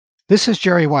This is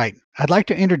Jerry White. I'd like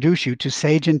to introduce you to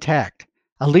Sage Intacct,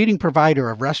 a leading provider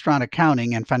of restaurant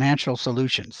accounting and financial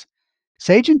solutions.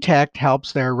 Sage Intacct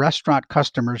helps their restaurant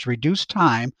customers reduce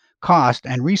time, cost,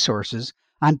 and resources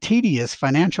on tedious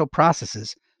financial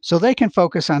processes so they can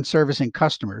focus on servicing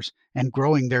customers and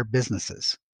growing their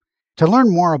businesses. To learn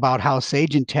more about how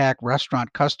Sage Intacct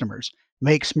restaurant customers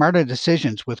make smarter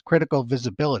decisions with critical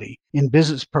visibility in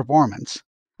business performance,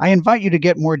 I invite you to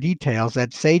get more details at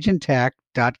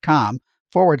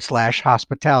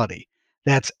sageintacct.com/hospitality.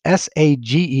 That's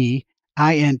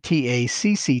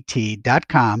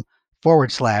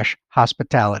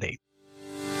SAGEINTACCT.com/hospitality.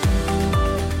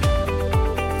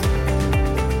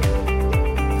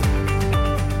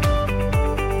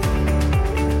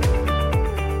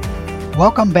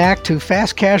 Welcome back to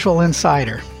Fast Casual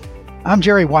Insider. I'm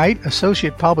Jerry White,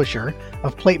 Associate Publisher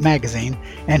of Plate Magazine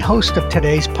and host of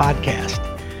today's podcast.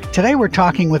 Today we're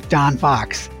talking with Don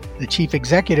Fox, the Chief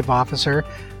Executive Officer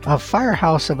of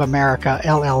Firehouse of America,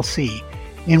 LLC,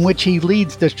 in which he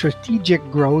leads the strategic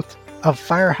growth of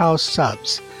Firehouse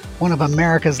Subs, one of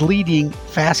America's leading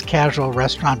fast casual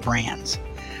restaurant brands.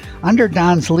 Under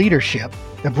Don's leadership,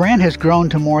 the brand has grown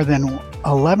to more than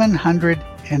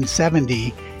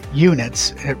 1,170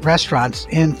 units at restaurants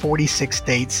in 46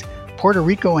 states, Puerto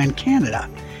Rico, and Canada,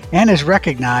 and is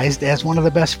recognized as one of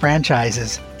the best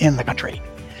franchises in the country.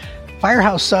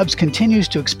 Firehouse Subs continues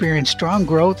to experience strong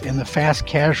growth in the fast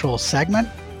casual segment,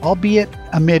 albeit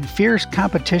amid fierce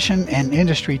competition and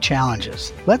industry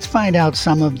challenges. Let's find out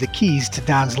some of the keys to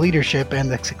Don's leadership and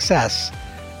the success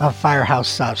of Firehouse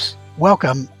Subs.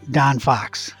 Welcome, Don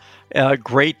Fox.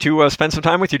 Great to spend some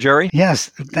time with you, Jerry.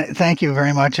 Yes, thank you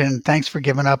very much, and thanks for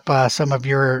giving up some of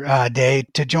your day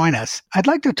to join us. I'd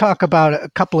like to talk about a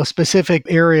couple of specific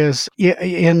areas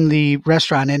in the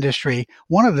restaurant industry.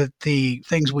 One of the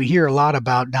things we hear a lot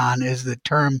about, Don, is the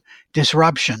term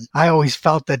disruption. I always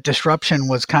felt that disruption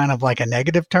was kind of like a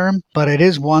negative term, but it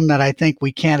is one that I think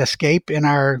we can't escape in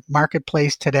our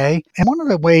marketplace today. And one of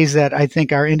the ways that I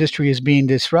think our industry is being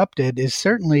disrupted is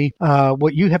certainly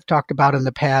what you have talked about in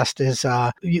the past is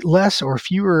less or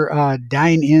fewer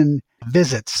dine-in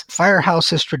visits. Firehouse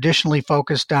has traditionally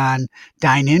focused on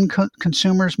dine-in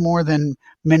consumers more than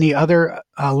many other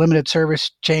limited service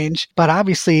chains, but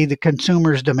obviously the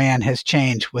consumer's demand has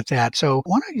changed with that. So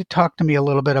why don't you talk to me a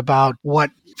little bit about what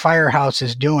Firehouse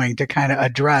is doing to kind of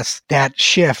address that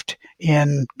shift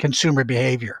in consumer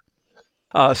behavior?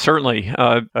 Certainly.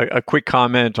 A quick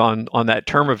comment on that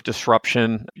term of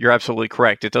disruption. You're absolutely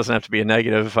correct. It doesn't have to be a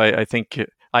negative. I think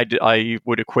I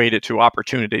would equate it to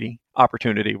opportunity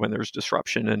when there's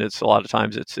disruption, and it's a lot of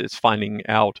times it's finding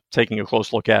out, taking a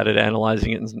close look at it,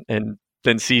 analyzing it, and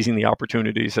then seizing the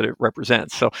opportunities that it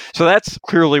represents. So that's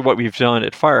clearly what we've done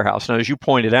at Firehouse. Now, as you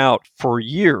pointed out, for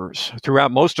years,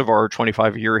 throughout most of our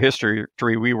 25-year history,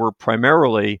 we were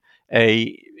primarily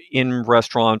a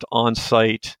in-restaurant,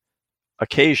 on-site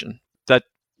occasion. That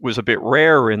was a bit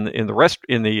rare in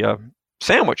the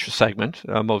sandwich segment.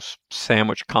 Most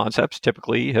sandwich concepts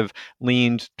typically have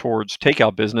leaned towards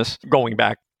takeout business going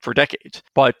back for decades.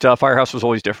 But Firehouse was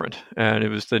always different, and it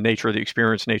was the nature of the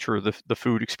experience, nature of the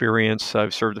food experience.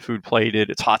 I've served the food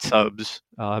plated. It's hot subs.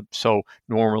 So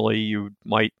normally you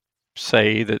might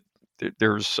say that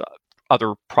there's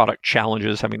other product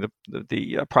challenges, having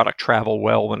the product travel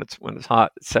well when it's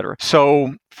hot, et cetera.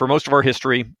 So for most of our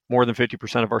history, more than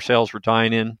 50% of our sales were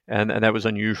dine-in, and that was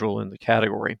unusual in the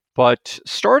category. But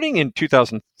starting in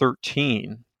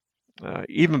 2013,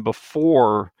 even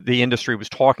before the industry was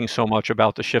talking so much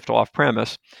about the shift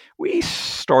off-premise, we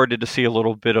started to see a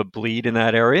little bit of bleed in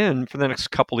that area. And for the next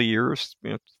couple of years,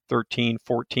 13,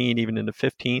 14, even into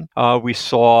 15, we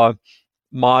saw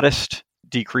modest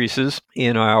decreases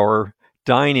in our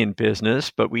dine-in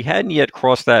business, but we hadn't yet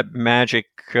crossed that magic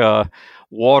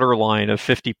waterline of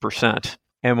 50%.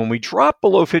 And when we dropped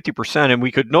below 50%, and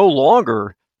we could no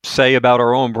longer say about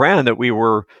our own brand that we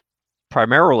were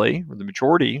primarily, or the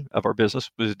majority of our business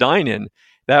was dine-in,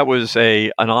 that was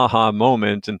an aha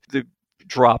moment. And the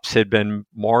drops had been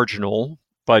marginal,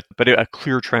 but a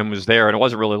clear trend was there. And it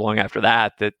wasn't really long after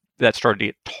that started to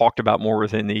get talked about more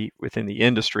within the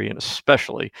industry, and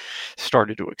especially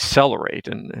started to accelerate.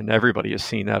 And everybody has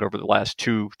seen that over the last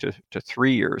 2 to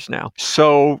 3 years now.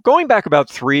 So going back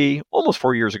about almost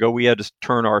 4 years ago, we had to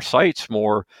turn our sights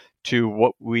more to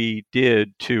what we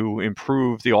did to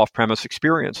improve the off-premise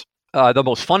experience. The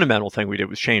most fundamental thing we did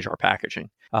was change our packaging.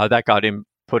 That got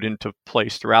put into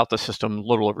place throughout the system a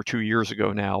little over 2 years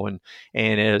ago now. And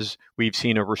as we've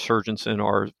seen a resurgence in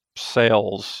our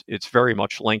sales, it's very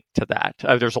much linked to that.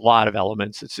 There's a lot of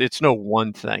elements. It's no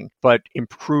one thing, but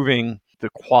improving the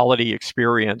quality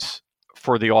experience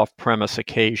for the off-premise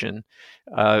occasion.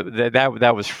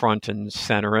 That was front and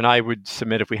center. And I would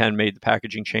submit if we hadn't made the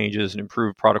packaging changes and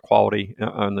improved product quality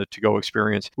on the to-go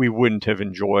experience, we wouldn't have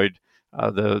enjoyed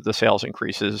the sales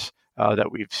increases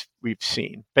that we've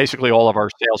seen. Basically, all of our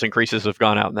sales increases have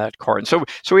gone out in that carton. So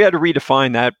we had to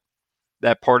redefine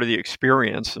that part of the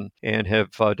experience and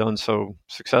have done so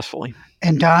successfully.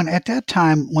 And Don, at that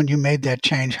time when you made that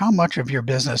change, how much of your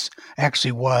business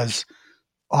actually was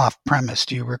off-premise?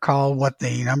 Do you recall what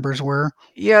the numbers were?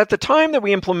 Yeah, at the time that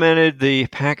we implemented the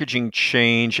packaging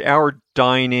change, our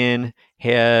dine-in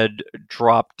had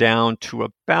dropped down to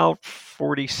about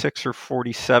 46 or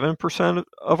 47%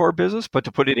 of our business. But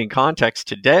to put it in context,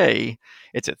 today,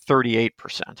 it's at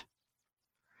 38%.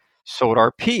 So at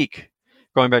our peak,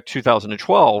 going back to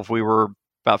 2012, we were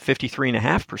about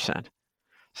 53.5%.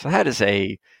 So that is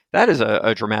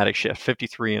a dramatic shift,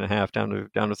 53.5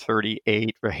 down to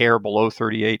 38, a hair below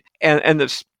 38. And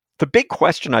the big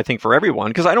question, I think, for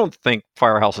everyone, because I don't think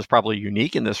Firehouse is probably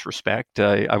unique in this respect.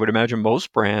 I would imagine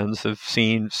most brands have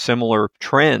seen similar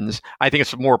trends. I think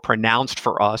it's more pronounced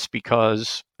for us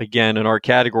because, again, in our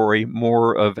category,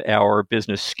 more of our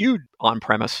business skewed on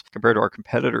premise compared to our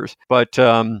competitors. But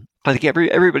I think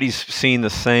everybody's seen the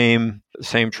same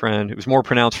trend. It was more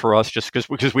pronounced for us just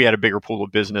because we had a bigger pool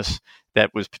of business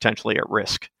that was potentially at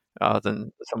risk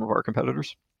than some of our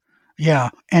competitors. Yeah.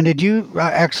 And did you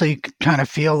actually kind of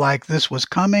feel like this was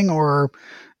coming, or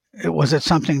was it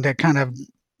something that kind of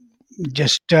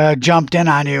just jumped in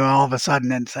on you all of a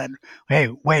sudden and said, hey,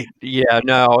 wait? Yeah,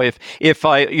 no, if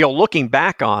I, looking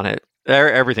back on it,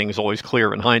 everything is always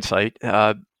clear in hindsight.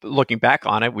 Looking back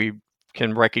on it, we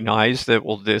can recognize that,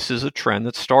 well, this is a trend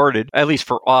that started, at least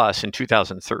for us, in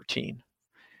 2013.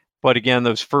 But again,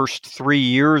 those first 3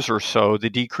 years or so, the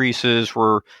decreases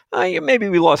were, maybe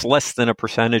we lost less than a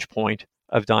percentage point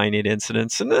of dine-in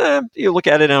incidents. And you look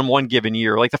at it on one given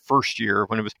year, like the first year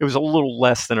when it was a little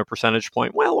less than a percentage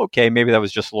point. Well, okay, maybe that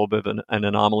was just a little bit of an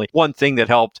anomaly. One thing that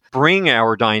helped bring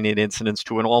our dine-in incidents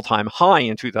to an all-time high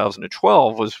in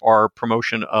 2012 was our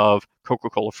promotion of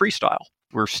Coca-Cola Freestyle.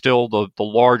 We're still the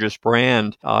largest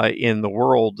brand in the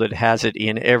world that has it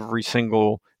in every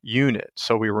single unit.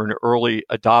 So we were an early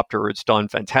adopter. It's done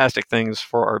fantastic things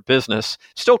for our business,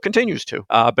 still continues to.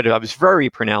 But it was very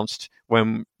pronounced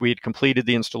when we had completed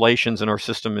the installations in our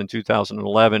system in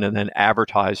 2011 and then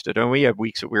advertised it. And we had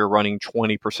weeks that we were running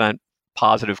 20%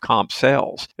 positive comp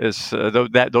sales.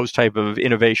 Those type of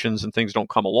innovations and things don't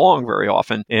come along very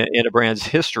often in a brand's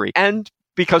history. And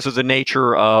because of the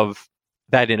nature of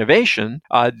that innovation,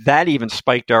 that even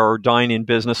spiked our dine-in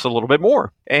business a little bit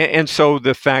more. And so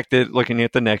the fact that looking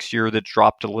at the next year, that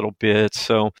dropped a little bit.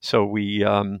 So we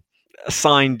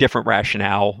assigned different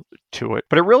rationale to it.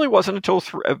 But it really wasn't until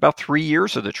about 3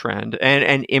 years of the trend.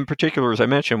 And in particular, as I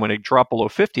mentioned, when it dropped below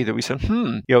 50, that we said,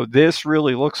 this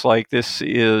really looks like this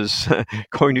is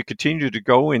going to continue to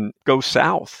go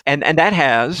south. And that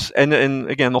has, and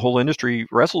again, the whole industry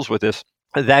wrestles with this,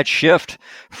 that shift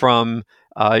from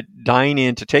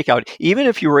dine-in to takeout, even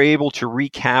if you were able to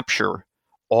recapture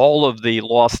all of the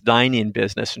lost dine-in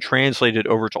business and translate it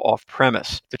over to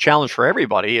off-premise, the challenge for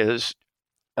everybody is,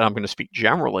 and I'm going to speak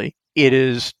generally, it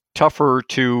is tougher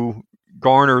to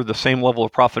garner the same level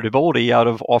of profitability out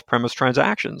of off-premise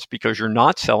transactions because you're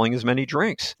not selling as many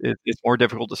drinks. It's more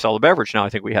difficult to sell a beverage. Now, I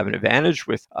think we have an advantage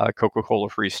with Coca-Cola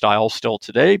Freestyle still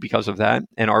today because of that.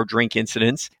 And our drink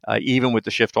incidence, even with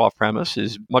the shift off-premise,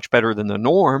 is much better than the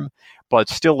norm, but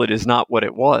still it is not what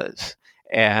it was.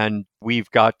 And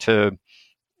we've got to,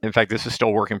 in fact, this is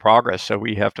still work in progress. So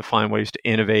we have to find ways to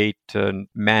innovate, to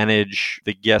manage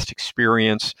the guest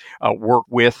experience, work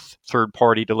with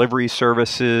third-party delivery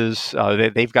services.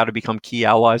 They've got to become key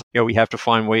allies. We have to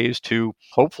find ways to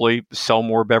hopefully sell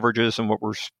more beverages than what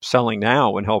we're selling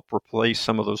now and help replace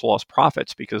some of those lost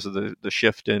profits because of the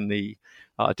shift in the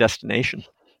destination.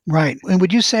 Right. And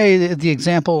would you say the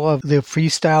example of the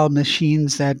freestyle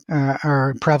machines that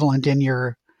are prevalent in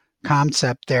your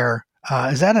concept there,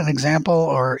 is that an example,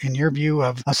 or in your view,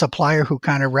 of a supplier who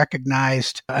kind of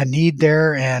recognized a need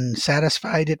there and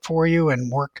satisfied it for you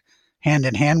and worked hand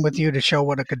in hand with you to show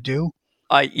what it could do?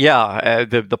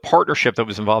 The partnership that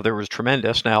was involved there was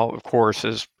tremendous. Now, of course,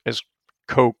 as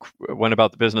Coke went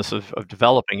about the business of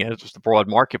developing it, it was the broad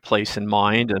marketplace in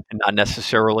mind and not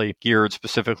necessarily geared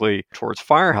specifically towards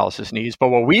Firehouse's needs. But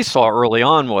what we saw early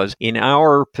on was in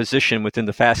our position within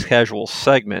the fast casual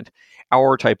segment,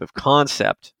 our type of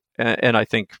concept, and I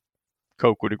think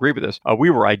Coke would agree with this. We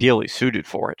were ideally suited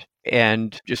for it.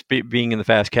 And just being in the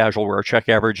fast casual where our check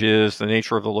average is, the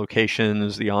nature of the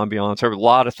locations, the ambiance, there were a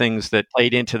lot of things that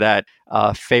played into that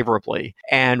favorably.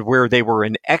 And where they were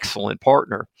an excellent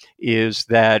partner is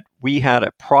that we had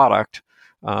a product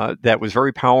that was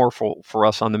very powerful for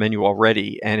us on the menu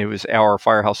already, and it was our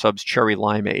Firehouse Subs Cherry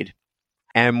Limeade.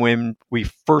 And when we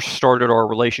first started our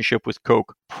relationship with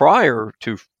Coke prior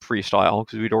to Freestyle,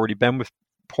 because we'd already been with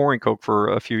pouring Coke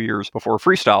for a few years before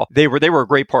Freestyle, they were a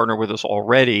great partner with us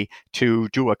already to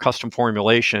do a custom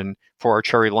formulation for our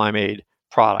Cherry Limeade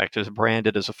product, as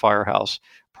branded as a Firehouse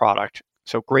product.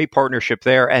 So great partnership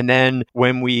there. And then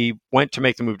when we went to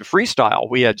make the move to Freestyle,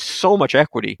 we had so much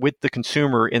equity with the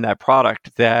consumer in that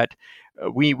product that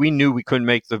we knew we couldn't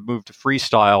make the move to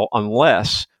Freestyle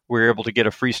unless we were able to get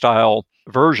a Freestyle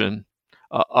version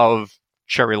of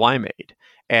Cherry Limeade.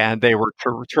 And they were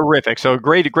terrific. So a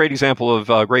great example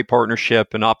of great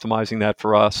partnership and optimizing that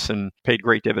for us, and paid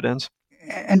great dividends.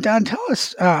 And Don, tell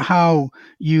us how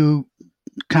you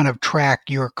kind of track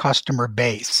your customer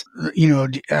base.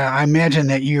 I imagine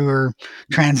that your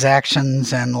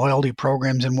transactions and loyalty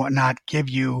programs and whatnot give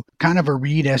you kind of a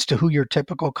read as to who your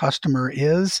typical customer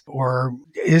is, or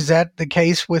is that the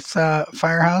case with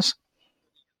Firehouse?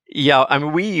 Yeah, I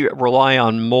mean, we rely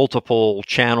on multiple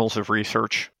channels of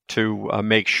research to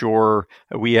make sure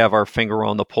we have our finger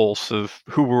on the pulse of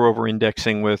who we're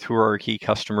over-indexing with, who are our key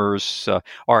customers.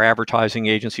 Our advertising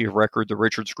agency of record, the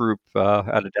Richards Group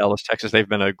out of Dallas, Texas, they've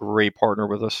been a great partner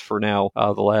with us for now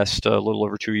the last little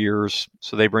over 2 years.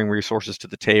 So they bring resources to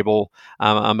the table.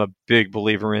 I'm a big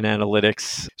believer in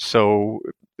analytics. So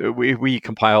we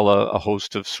compile a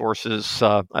host of sources.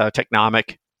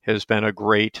 Technomic has been a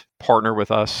great partner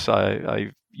with us.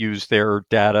 I've used their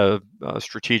data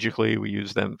strategically. We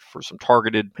use them for some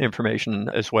targeted information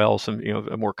as well, some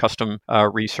more custom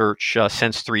research.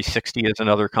 Sense 360 is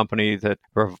another company that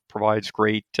provides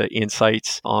great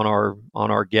insights on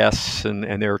our guests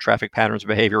and their traffic patterns of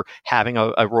behavior. Having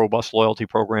a robust loyalty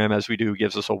program, as we do,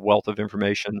 gives us a wealth of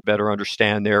information, better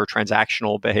understand their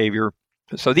transactional behavior.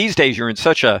 So these days, you're in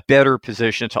such a better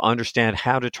position to understand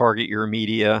how to target your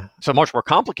media. It's a much more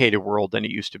complicated world than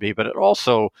it used to be, but it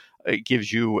also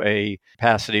gives you a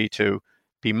capacity to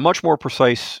be much more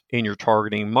precise in your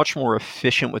targeting, much more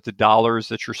efficient with the dollars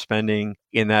that you're spending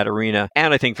in that arena.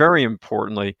 And I think very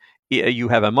importantly, you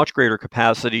have a much greater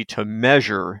capacity to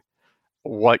measure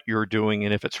what you're doing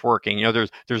and if it's working.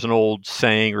 There's an old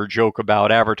saying or joke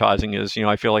about advertising is,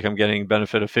 I feel like I'm getting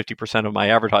benefit of 50% of my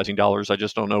advertising dollars. I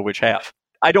just don't know which half.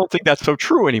 I don't think that's so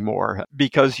true anymore,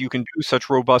 because you can do such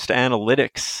robust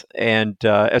analytics, and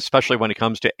especially when it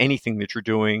comes to anything that you're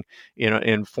doing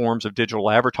in forms of digital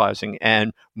advertising.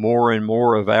 And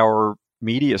more of our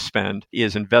media spend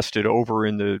is invested over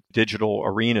in the digital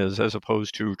arenas as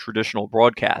opposed to traditional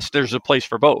broadcast. There's a place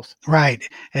for both. Right,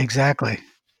 exactly.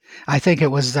 I think it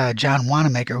was John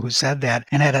Wanamaker who said that.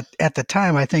 And at the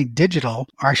time, I think digital,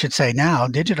 or I should say now,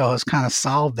 digital has kind of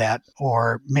solved that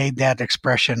or made that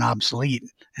expression obsolete,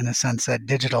 in the sense that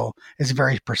digital is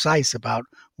very precise about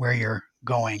where you're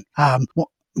going.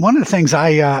 One of the things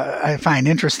I find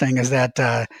interesting is that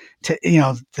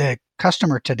the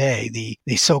customer today,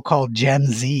 the so-called Gen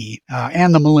Z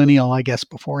and the millennial, I guess,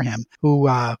 before him, who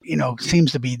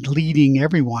seems to be leading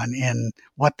everyone in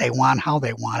what they want, how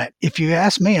they want it. If you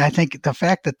ask me, I think the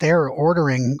fact that they're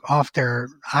ordering off their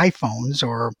iPhones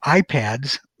or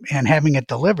iPads and having it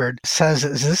delivered says,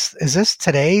 is this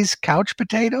today's couch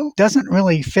potato? Doesn't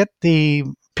really fit the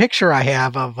picture I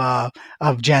have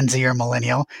of Gen Z or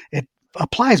millennial. It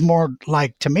applies more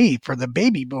like to me for the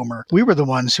baby boomer. We were the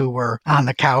ones who were on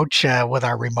the couch with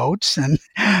our remotes.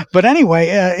 But anyway,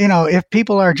 if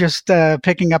people are just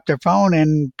picking up their phone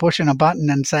and pushing a button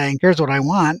and saying, here's what I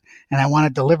want, and I want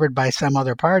it delivered by some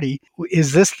other party,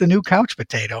 is this the new couch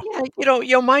potato?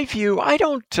 Yeah, my view, I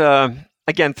don't...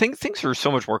 Again, things are so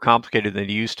much more complicated than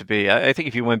they used to be. I think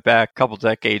if you went back a couple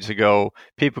decades ago,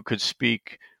 people could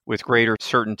speak with greater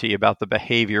certainty about the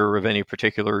behavior of any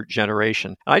particular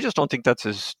generation. And I just don't think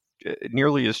that's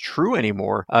nearly as true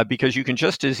anymore, because you can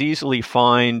just as easily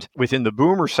find within the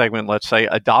boomer segment, let's say,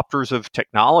 adopters of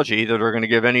technology that are going to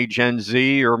give any Gen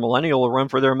Z or millennial a run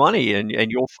for their money,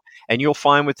 and you'll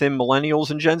find within millennials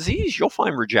and Gen Zs, you'll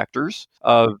find rejectors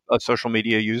of social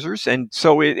media users, and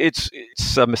so it's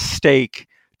a mistake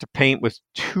to paint with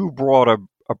too broad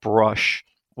a brush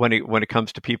when it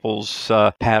comes to people's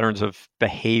patterns of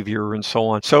behavior and so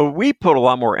on. So we put a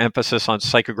lot more emphasis on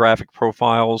psychographic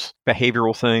profiles,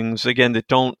 behavioral things, again, that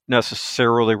don't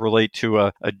necessarily relate to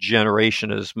a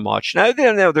generation as much. Now,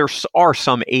 there are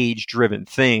some age-driven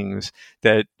things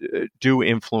that do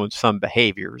influence some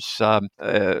behaviors,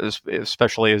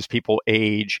 especially as people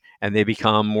age and they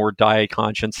become more diet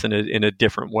conscious in a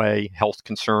different way. Health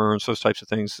concerns, those types of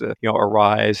things,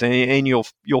 arise, and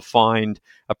you'll find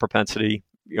a propensity,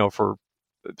 for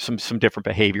some different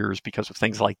behaviors because of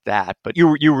things like that. But you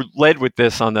were led with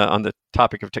this on the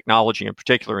topic of technology in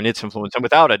particular and its influence, and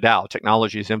without a doubt,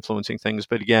 technology is influencing things.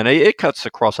 But again, it cuts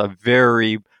across a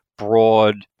very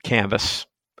broad canvas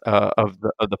of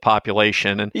the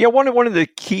population. And one of the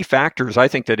key factors I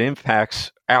think that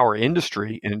impacts our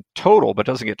industry in total, but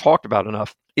doesn't get talked about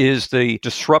enough, is the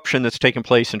disruption that's taken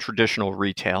place in traditional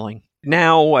retailing.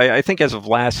 Now, I think as of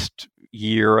last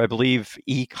year, I believe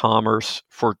e-commerce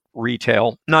for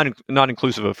retail, not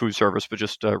inclusive of food service, but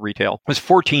just retail, was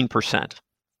 14%.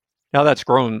 Now that's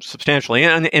grown substantially.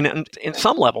 And in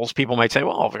some levels, people might say,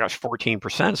 well, oh gosh,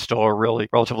 14% is still a really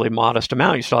relatively modest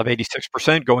amount. You still have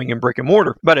 86% going in brick and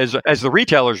mortar. But as the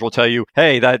retailers will tell you,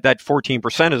 hey, that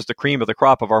 14% is the cream of the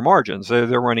crop of our margins.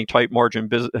 They're running tight margin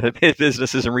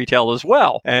businesses in retail as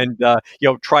well. And,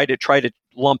 try to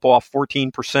lump off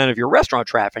 14% of your restaurant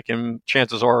traffic, and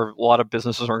chances are a lot of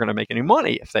businesses aren't going to make any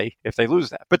money if they lose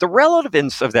that. But the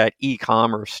relevance of that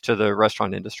e-commerce to the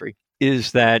restaurant industry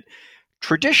is that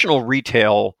traditional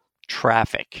retail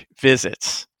traffic,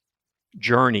 visits,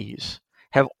 journeys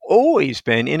have always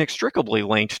been inextricably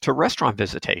linked to restaurant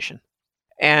visitation.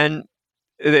 And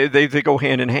they go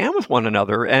hand in hand with one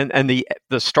another. And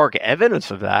the stark evidence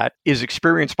of that is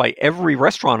experienced by every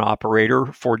restaurant operator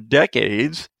for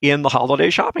decades in the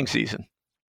holiday shopping season.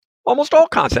 Almost all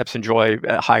concepts enjoy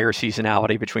a higher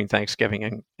seasonality between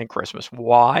Thanksgiving and Christmas.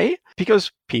 Why?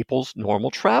 Because people's normal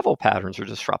travel patterns are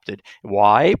disrupted.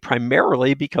 Why?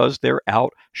 Primarily because they're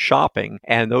out shopping,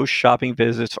 and those shopping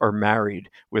visits are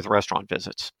married with restaurant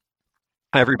visits.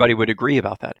 Everybody would agree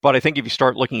about that. But I think if you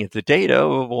start looking at the data,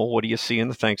 well, what do you see in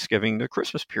the Thanksgiving to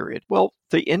Christmas period? Well,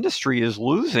 the industry is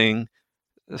losing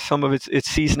some of its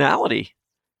seasonality.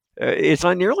 It's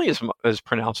not nearly as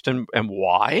pronounced. And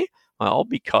why? Well,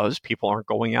 because people aren't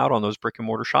going out on those brick and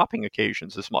mortar shopping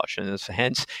occasions as much. And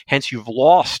hence you've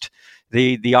lost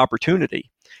the opportunity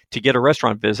to get a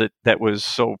restaurant visit that was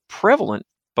so prevalent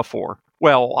before.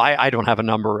 Well, I don't have a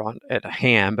number at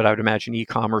hand, but I would imagine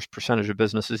e-commerce percentage of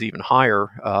business is even higher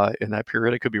in that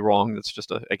period. I could be wrong. That's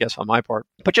just a guess on my part.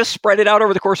 But just spread it out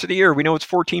over the course of the year. We know it's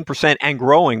 14% and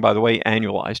growing, by the way,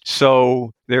 annualized.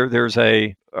 So there's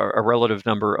a relative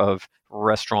number of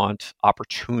restaurant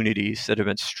opportunities that have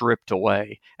been stripped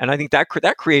away. And I think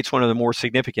that creates one of the more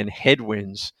significant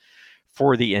headwinds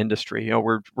for the industry.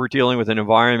 We're dealing with an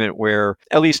environment where,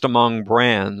 at least among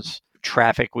brands,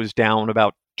 traffic was down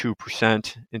about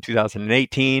 2% in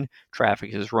 2018.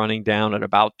 Traffic is running down at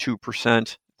about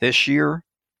 2% this year.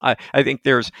 I think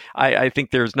there's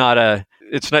not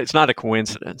a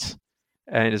coincidence,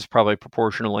 and it's probably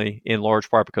proportionally in large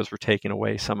part because we're taking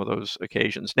away some of those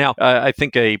occasions. Now, I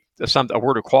think a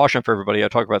word of caution for everybody, I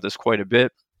talk about this quite a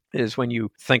bit, is when you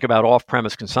think about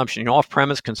off-premise consumption.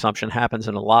 Off-premise consumption happens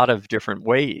in a lot of different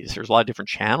ways. There's a lot of different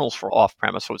channels for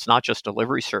off-premise, so it's not just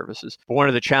delivery services. But one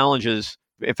of the challenges,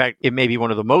 in fact, it may be one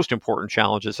of the most important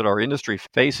challenges that our industry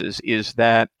faces, is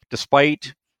that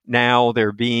despite now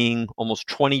there being almost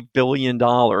 $20 billion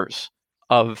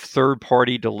of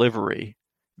third-party delivery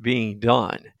being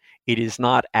done, it is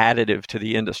not additive to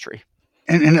the industry.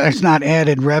 And it's not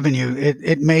added revenue.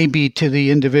 It may be to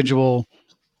the individual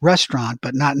restaurant,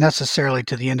 but not necessarily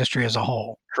to the industry as a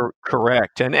whole.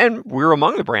 Correct. And we're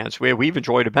among the brands where we've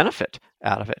enjoyed a benefit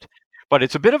out of it. But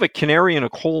it's a bit of a canary in a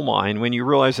coal mine when you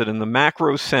realize that in the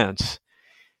macro sense,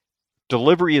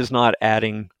 delivery is not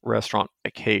adding restaurant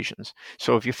occasions.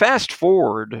 So if you fast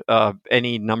forward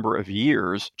any number of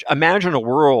years, imagine a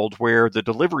world where the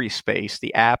delivery space,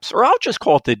 the apps, or I'll just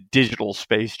call it the digital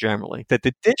space generally, that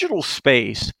the digital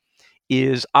space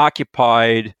is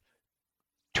occupied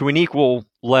to an equal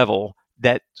level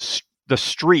that the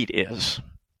street is.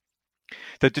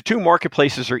 That the two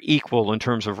marketplaces are equal in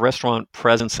terms of restaurant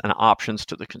presence and options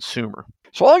to the consumer.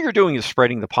 So all you're doing is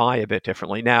spreading the pie a bit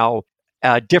differently. Now,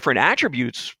 different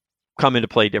attributes come into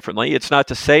play differently. It's not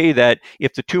to say that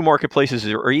if the two marketplaces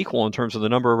are equal in terms of the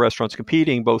number of restaurants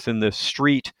competing, both in the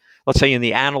street, let's say in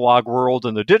the analog world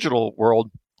and the digital world,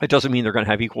 it doesn't mean they're going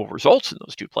to have equal results in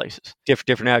those two places.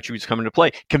 Different attributes come into play.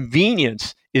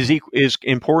 Convenience is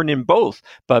important in both,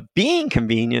 but being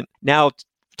convenient now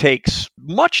takes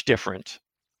much different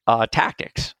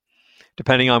tactics,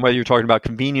 depending on whether you're talking about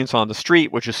convenience on the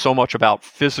street, which is so much about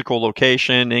physical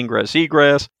location, ingress,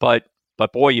 egress, but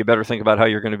But boy, you better think about how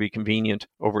you're going to be convenient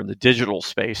over in the digital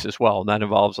space as well. And that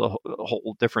involves a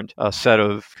whole different set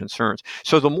of concerns.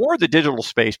 So the more the digital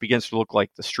space begins to look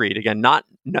like the street, again,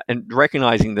 and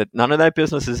recognizing that none of that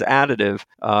business is additive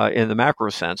in the macro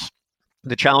sense.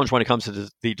 The challenge when it comes to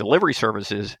the delivery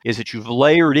services is that you've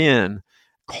layered in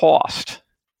cost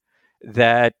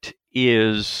that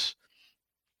is,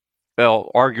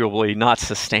 well, arguably not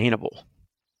sustainable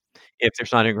if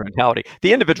there's not incrementality.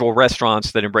 The individual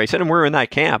restaurants that embrace it, and we're in that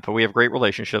camp, we have great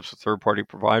relationships with third-party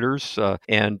providers,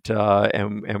 and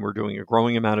we're doing a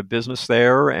growing amount of business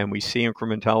there, and we see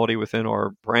incrementality within our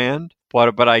brand.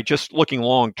 But I just looking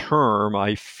long term,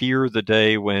 I fear the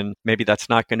day when maybe that's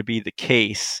not going to be the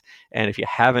case, and if you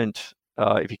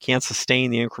can't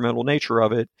sustain the incremental nature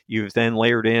of it, you've then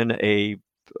layered in a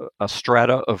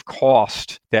strata of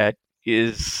cost that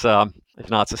is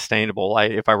not sustainable.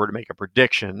 If I were to make a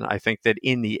prediction, I think that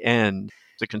in the end,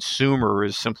 the consumer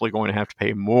is simply going to have to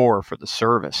pay more for the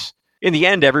service. In the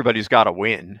end, everybody's got to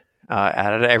win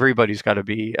at it. Everybody's got to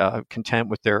be content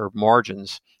with their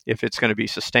margins if it's going to be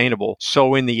sustainable.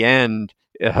 So in the end,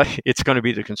 it's going to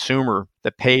be the consumer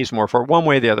that pays more for it one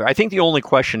way or the other. I think the only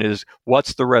question is,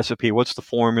 what's the recipe? What's the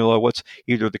formula? What's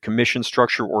either the commission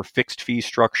structure or fixed fee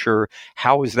structure?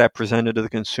 How is that presented to the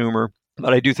consumer?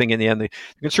 But I do think in the end, the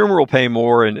consumer will pay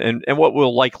more. And what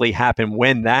will likely happen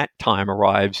when that time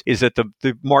arrives is that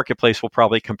the marketplace will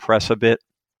probably compress a bit,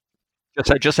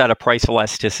 just out of price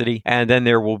elasticity. And then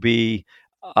there will be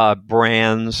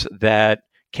brands that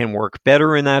can work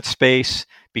better in that space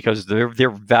because their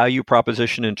value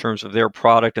proposition in terms of their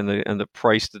product and the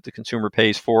price that the consumer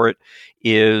pays for it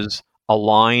is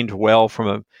aligned well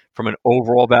from an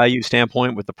overall value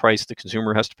standpoint with the price the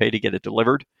consumer has to pay to get it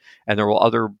delivered. And there'll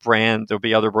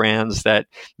be other brands that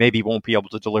maybe won't be able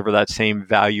to deliver that same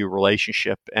value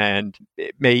relationship, and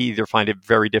it may either find it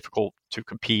very difficult to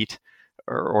compete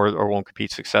or won't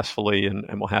compete successfully and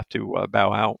will have to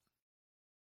bow out.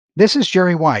 This is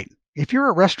Jerry White. If you're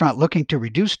a restaurant looking to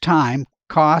reduce time,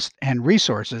 cost, and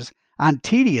resources on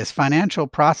tedious financial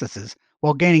processes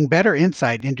while gaining better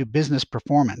insight into business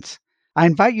performance, I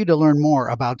invite you to learn more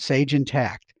about Sage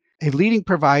Intacct, a leading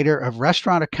provider of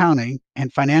restaurant accounting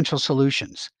and financial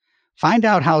solutions. Find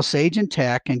out how Sage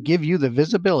Intacct can give you the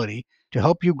visibility to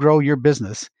help you grow your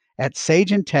business at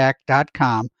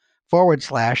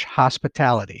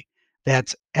sageintacct.com/hospitality.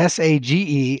 That's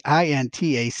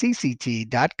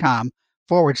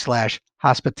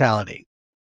sageintacct.com/hospitality.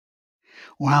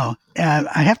 Wow.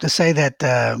 I have to say that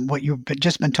what you've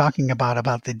just been talking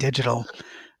about the digital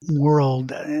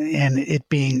world and it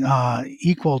being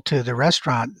equal to the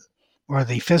restaurant or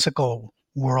the physical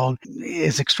world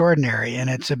is extraordinary, and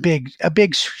it's a big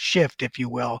shift, if you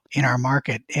will, in our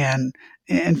market. And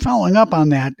following up on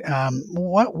that,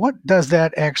 what does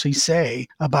that actually say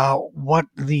about what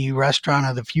the restaurant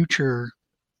of the future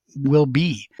will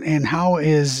be, and how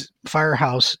is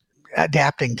Firehouse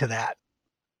adapting to that?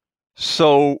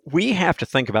 So we have to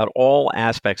think about all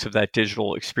aspects of that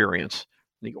digital experience.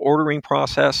 The ordering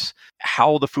process,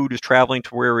 how the food is traveling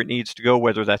to where it needs to go,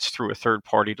 whether that's through a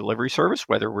third-party delivery service,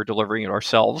 whether we're delivering it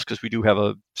ourselves, because we do have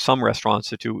some restaurants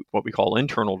that do what we call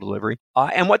internal delivery,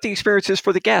 and what the experience is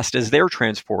for the guest as they're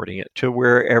transporting it to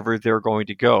wherever they're going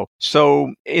to go.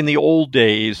 So in the old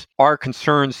days, our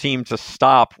concerns seemed to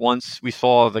stop once we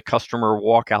saw the customer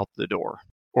walk out the door,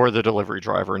 or the delivery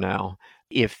driver now.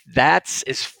 If that's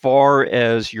as far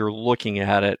as you're looking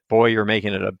at it, boy, you're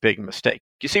making it a big mistake.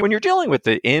 You see, when you're dealing with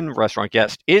the in-restaurant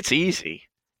guest, it's easy.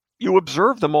 You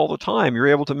observe them all the time. You're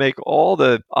able to make all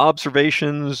the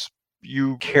observations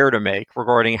you care to make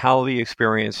regarding how the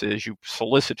experience is. You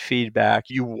solicit feedback.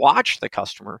 You watch the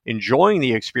customer enjoying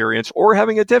the experience or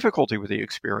having a difficulty with the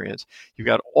experience. You've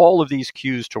got all of these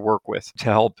cues to work with to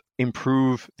help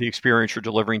improve the experience you're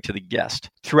delivering to the guest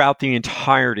throughout the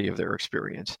entirety of their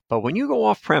experience. But when you go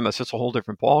off premise, it's a whole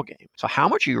different ballgame. So how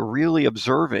much are you really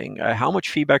observing? How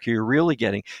much feedback are you really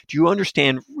getting? Do you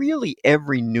understand really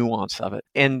every nuance of it?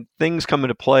 And things come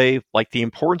into play like the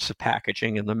importance of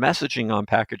packaging and the messaging on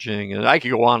packaging. And I could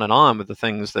go on with the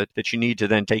things that you need to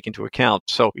then take into account.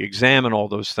 So we examine all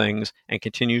those things and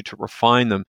continue to refine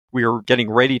them. We are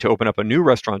getting ready to open up a new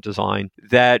restaurant design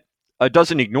that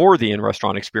doesn't ignore the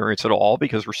in-restaurant experience at all,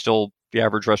 because the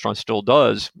average restaurant still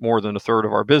does more than a third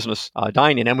of our business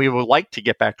dining, and we would like to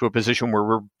get back to a position where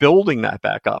we're building that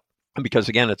back up, because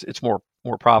again, it's more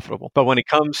profitable. But when it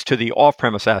comes to the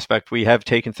off-premise aspect, we have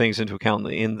taken things into account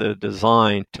in the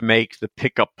design to make the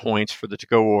pickup points for the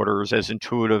to-go orders as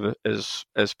intuitive as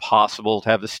possible, to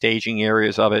have the staging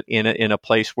areas of it in a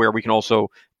place where we can also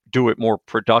do it more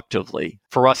productively.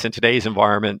 For us in today's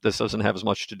environment, this doesn't have as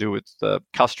much to do with the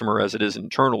customer as it is an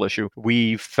internal issue.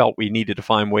 We felt we needed to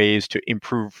find ways to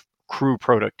improve crew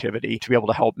productivity to be able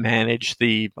to help manage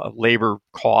the labor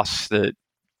costs that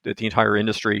the entire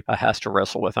industry has to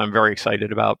wrestle with. I'm very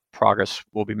excited about progress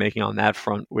we'll be making on that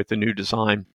front with the new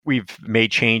design. We've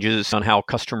made changes on how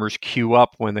customers queue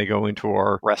up when they go into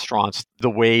our restaurants.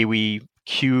 The way we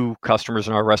queue customers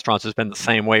in our restaurants has been the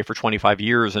same way for 25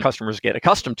 years, and customers get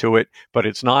accustomed to it, but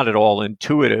it's not at all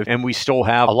intuitive. And we still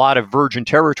have a lot of virgin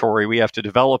territory we have to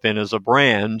develop in as a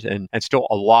brand, and still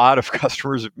a lot of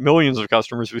customers, millions of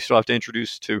customers, we still have to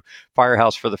introduce to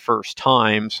Firehouse for the first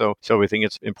time. So we think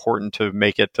it's important to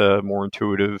make it a more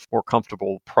intuitive, more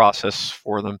comfortable process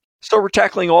for them. So we're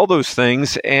tackling all those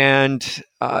things. And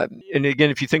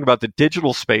again, if you think about the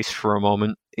digital space for a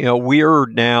moment, we are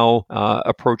now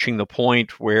approaching the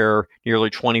point where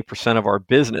nearly 20% of our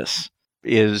business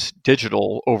is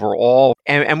digital overall.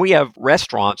 And we have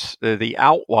restaurants, the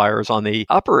outliers on the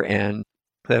upper end,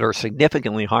 that are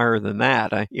significantly higher than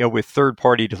that. With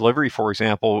third-party delivery, for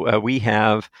example, we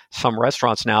have some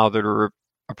restaurants now that are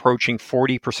approaching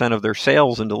 40% of their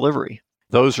sales in delivery.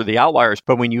 Those are the outliers.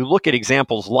 But when you look at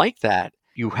examples like that,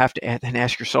 you have to then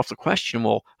ask yourself the question,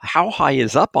 well, how high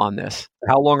is up on this?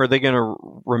 How long are they going to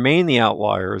remain the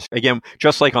outliers? Again,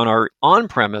 just like on our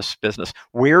on-premise business,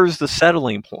 where's the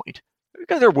settling point?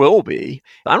 Because there will be.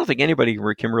 I don't think anybody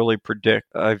can really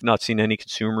predict. I've not seen any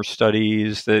consumer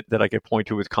studies that I could point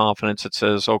to with confidence that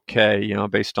says, okay,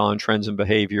 based on trends in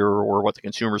behavior or what the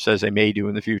consumer says they may do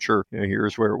in the future,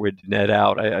 here's where it would net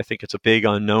out. I think it's a big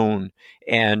unknown.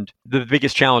 And the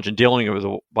biggest challenge in dealing with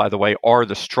it, by the way, are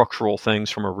the structural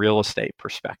things from a real estate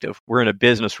perspective. We're in a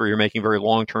business where you're making very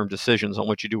long-term decisions on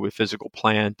what you do with physical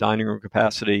plant, dining room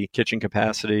capacity, kitchen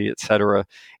capacity, et cetera.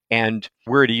 And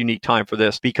we're at a unique time for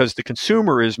this because the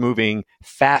consumer is moving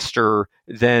faster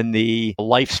than the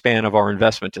lifespan of our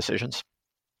investment decisions.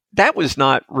 That was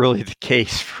not really the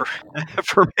case for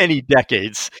many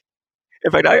decades.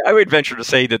 In fact, I would venture to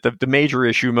say that the major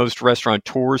issue most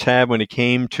restaurateurs had when it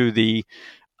came to the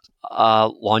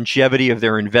longevity of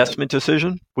their investment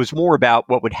decision was more about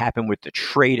what would happen with the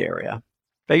trade area.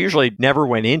 They usually never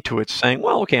went into it saying,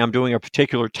 well, okay, I'm doing a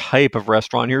particular type of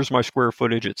restaurant. Here's my square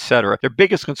footage, et cetera. Their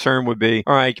biggest concern would be,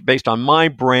 all right, based on my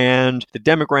brand, the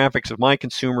demographics of my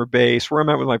consumer base, where I'm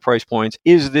at with my price points,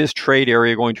 is this trade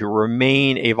area going to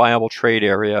remain a viable trade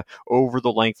area over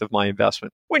the length of my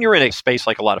investment? When you're in a space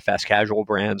like a lot of fast casual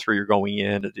brands where you're going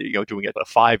in, doing a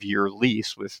 5-year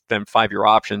lease with them 5-year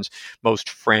options, most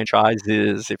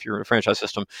franchises, if you're in a franchise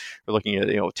system, you're looking at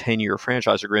a 10-year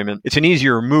franchise agreement. It's an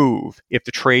easier move if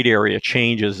the trade area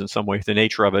changes in some way, the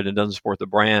nature of it, and doesn't support the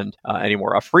brand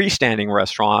anymore. A freestanding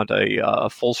restaurant, a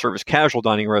full-service casual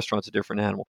dining restaurant is a different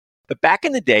animal. But back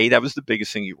in the day, that was the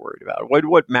biggest thing you worried about.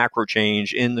 What macro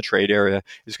change in the trade area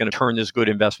is going to turn this good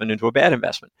investment into a bad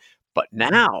investment? But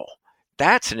now,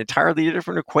 that's an entirely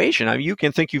different equation. I mean, you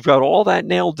can think you've got all that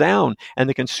nailed down, and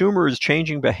the consumer is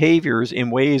changing behaviors in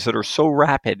ways that are so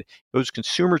rapid. Those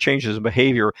consumer changes in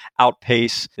behavior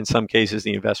outpace, in some cases,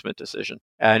 the investment decision.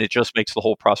 And it just makes the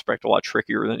whole prospect a lot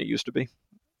trickier than it used to be.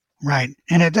 Right.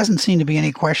 And it doesn't seem to be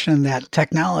any question that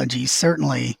technology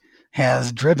certainly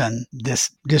has driven this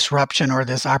disruption or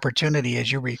this opportunity, as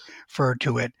you refer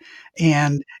to it.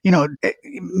 And,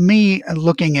 me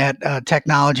looking at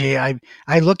technology, I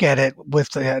look at it with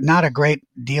not a great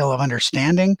deal of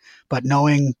understanding, but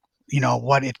knowing,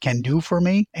 what it can do for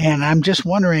me. And I'm just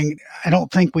wondering, I don't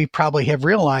think we probably have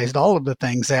realized all of the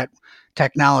things that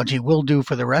technology will do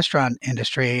for the restaurant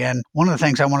industry. And one of the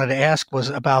things I wanted to ask was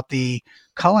about the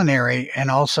culinary and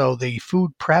also the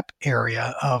food prep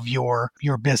area of your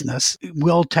business.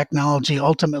 Will technology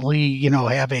ultimately,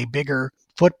 have a bigger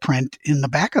footprint in the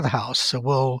back of the house? So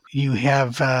will you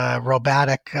have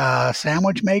robotic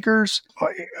sandwich makers,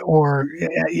 or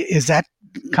is that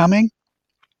coming?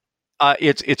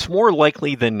 It's more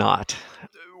likely than not.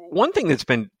 One thing that's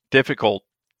been difficult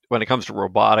when it comes to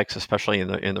robotics, especially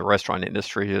in the restaurant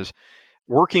industry, is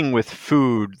working with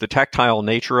food. The tactile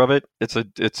nature of it,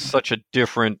 it's such a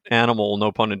different animal,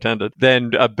 no pun intended,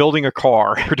 than building a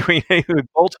car. Between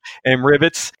bolts and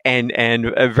rivets and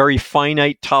very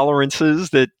finite tolerances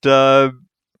that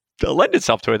lend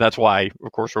itself to it. That's why,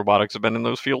 of course, robotics have been in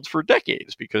those fields for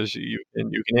decades, because you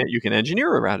can engineer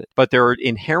around it. But there are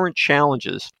inherent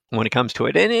challenges when it comes to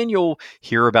it. And you'll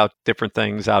hear about different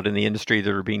things out in the industry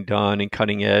that are being done in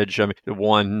cutting edge. I mean, the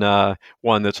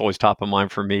one that's always top of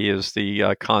mind for me is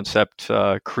the Concept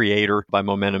Creator by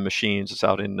Momentum Machines. It's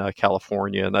out in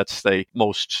California, and that's the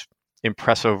most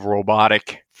impressive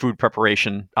robotic food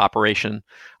preparation operation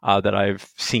that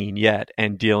I've seen yet,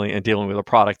 and dealing with a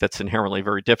product that's inherently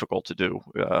very difficult to do,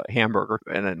 hamburger,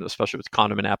 and then especially with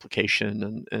condiment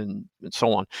application and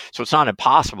so on. So it's not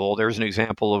impossible. There's an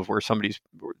example of where somebody's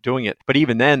doing it, but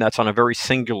even then, that's on a very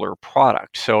singular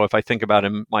product. So if I think about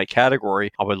in my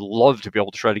category, I would love to be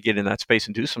able to try to get in that space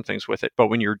and do some things with it. But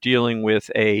when you're dealing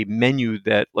with a menu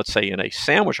that, let's say, in a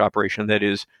sandwich operation that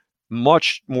is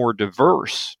much more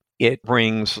diverse, it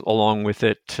brings along with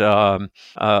it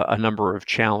a number of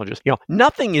challenges.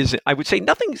 I would say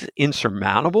nothing's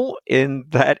insurmountable in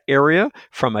that area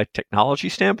from a technology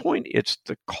standpoint. It's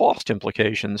the cost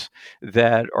implications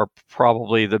that are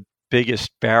probably the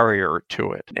biggest barrier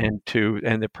to it, and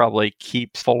that probably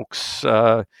keeps folks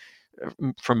from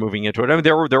moving into it. I mean,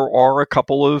 there are a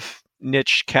couple of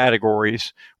niche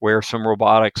categories where some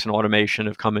robotics and automation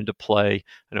have come into play.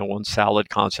 I know one salad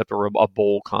concept or a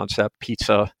bowl concept,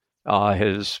 pizza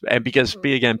because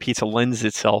pizza lends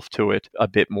itself to it a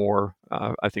bit more,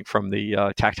 I think, from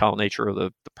the tactile nature of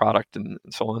the product and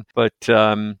so on. But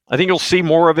I think you'll see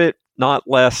more of it, not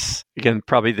less. Again,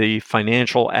 probably the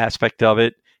financial aspect of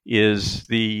it is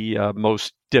the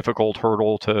most difficult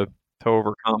hurdle to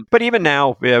overcome. But even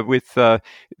now, with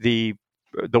the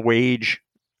wage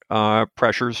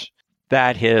pressures,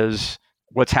 that has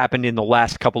what's happened in the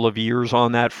last couple of years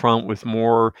on that front, with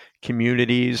more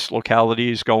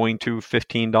localities going to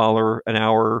 $15 an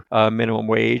hour minimum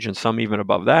wage, and some even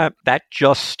above that. That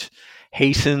just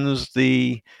hastens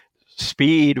the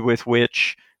speed with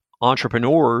which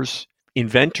entrepreneurs,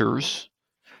 inventors,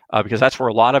 because that's where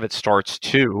a lot of it starts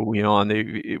too.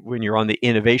 When you're on the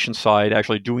innovation side,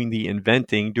 actually doing the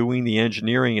inventing, doing the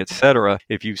engineering, etc.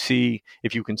 If you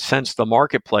can sense the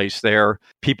marketplace there,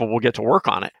 people will get to work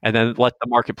on it, and then let the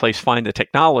marketplace find the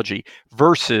technology,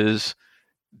 versus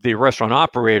the restaurant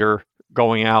operator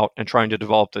going out and trying to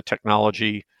develop the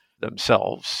technology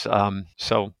themselves.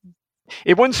 So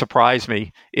it wouldn't surprise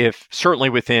me if, certainly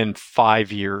within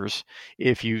 5 years,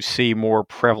 if you see more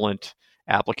prevalent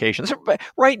applications.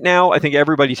 Right now, I think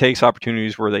everybody takes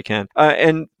opportunities where they can,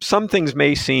 and some things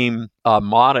may seem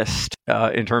modest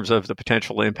in terms of the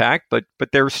potential impact, but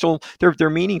they're still they're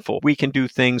meaningful. We can do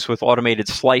things with automated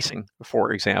slicing,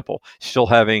 for example, still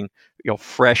having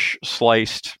fresh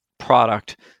sliced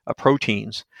product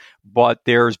proteins, but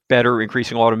there's better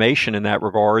increasing automation in that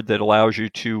regard that allows you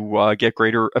to get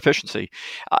greater efficiency.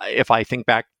 If I think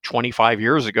back 25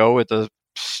 years ago at the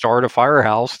start of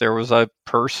Firehouse, there was a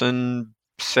person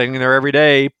sitting there every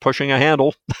day pushing a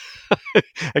handle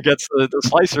against the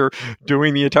slicer,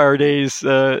 doing the entire day's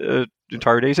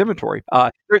inventory.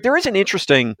 There is an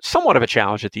interesting, somewhat of a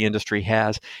challenge that the industry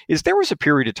has, is there was a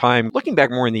period of time, looking back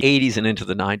more in the 80s and into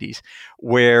the 90s,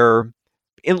 where,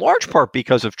 in large part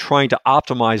because of trying to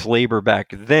optimize labor back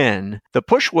then, the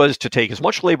push was to take as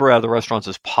much labor out of the restaurants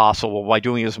as possible by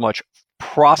doing as much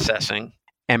processing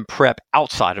and prep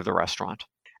outside of the restaurant.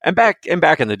 And back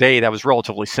in the day, that was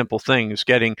relatively simple things: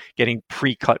 getting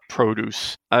pre-cut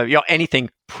produce, anything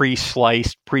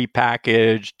pre-sliced,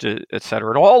 pre-packaged, etc.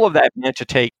 And all of that meant to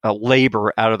take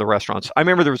labor out of the restaurants. I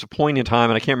remember there was a point in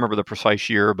time, and I can't remember the precise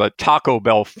year, but Taco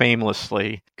Bell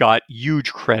famously got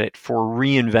huge credit for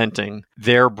reinventing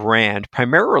their brand,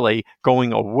 primarily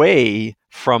going away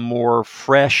from more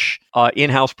fresh,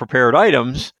 in-house prepared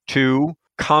items to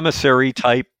commissary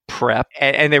type prep,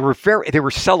 and they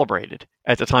were celebrated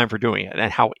at the time for doing it,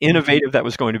 and how innovative that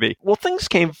was going to be. Well, things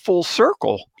came full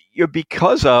circle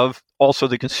because of also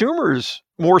the consumer's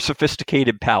more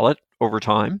sophisticated palate over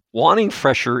time, wanting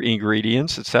fresher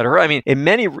ingredients, etc. I mean,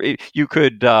 you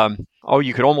could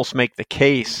almost make the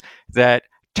case that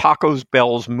Taco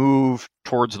Bell's move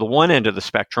towards the one end of the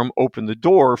spectrum opened the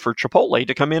door for Chipotle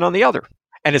to come in on the other.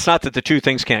 And it's not that the two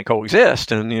things can't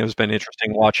coexist. And it's been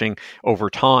interesting watching over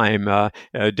time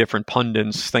different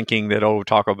pundits thinking that,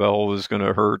 Taco Bell was going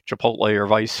to hurt Chipotle or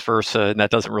vice versa. And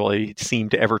that doesn't really seem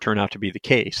to ever turn out to be the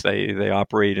case. They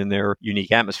operate in their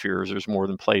unique atmospheres. There's more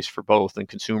than place for both, and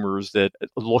consumers that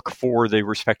look for the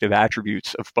respective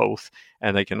attributes of both,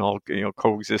 and they can all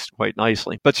coexist quite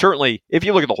nicely. But certainly, if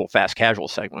you look at the whole fast casual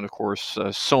segment, of course,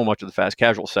 so much of the fast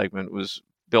casual segment was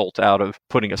built out of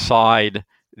putting aside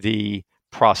the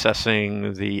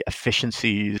processing, the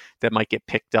efficiencies that might get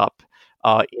picked up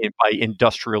by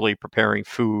industrially preparing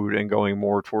food and going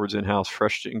more towards in-house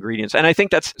fresh ingredients. And I think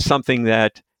that's something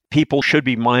that people should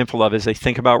be mindful of as they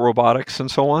think about robotics and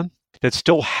so on. That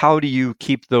still, how do you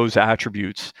keep those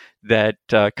attributes that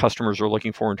customers are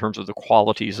looking for in terms of the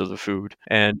qualities of the food,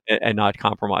 and not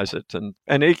compromise it? And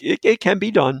it can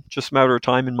be done, just a matter of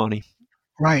time and money.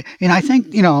 Right. And I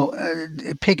think,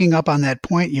 picking up on that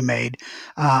point you made,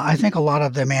 I think a lot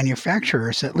of the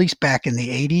manufacturers, at least back in the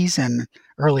 80s and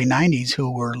early 90s,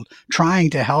 who were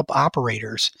trying to help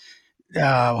operators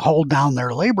hold down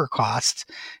their labor costs,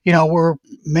 we're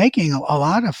making a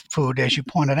lot of food, as you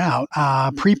pointed out,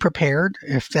 pre-prepared,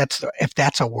 if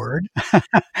that's a word.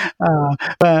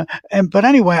 But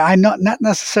anyway, I'm not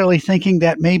necessarily thinking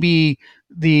that maybe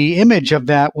the image of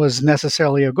that was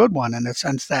necessarily a good one, in the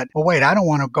sense that, well, wait, I don't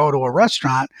want to go to a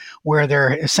restaurant where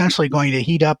they're essentially going to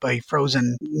heat up a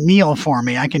frozen meal for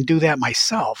me. I can do that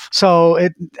myself. So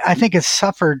I think it's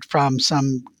suffered from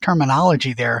some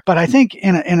terminology there. But I think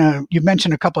you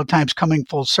mentioned a couple of times coming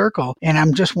full circle, and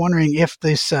I'm just wondering if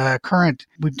this we're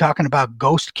talking about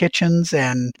ghost kitchens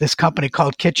and this company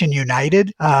called Kitchen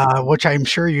United, which I'm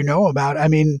sure you know about. I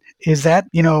mean, is that,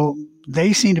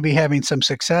 they seem to be having some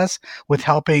success with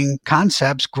helping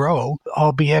concepts grow,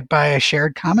 albeit by a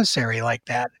shared commissary like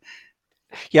that.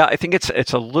 Yeah, I think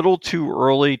it's a little too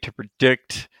early to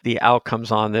predict the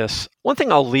outcomes on this. One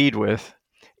thing I'll lead with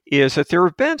is that there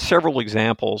have been several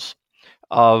examples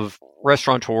of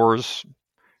restaurateurs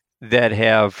that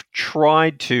have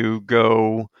tried to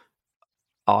go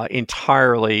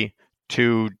entirely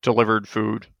to delivered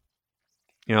food.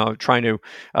 Trying to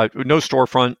no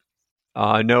storefront,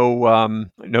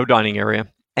 no dining area,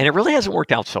 and it really hasn't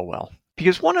worked out so well,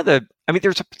 because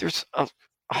there's a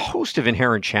host of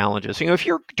inherent challenges. If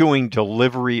you're doing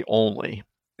delivery only,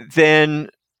 then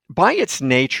by its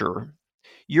nature,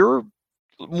 you're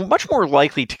much more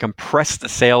likely to compress the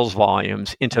sales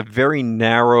volumes into very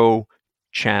narrow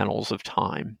channels of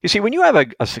time. You see, when you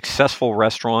have a successful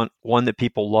restaurant, one that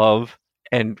people love,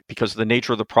 and because of the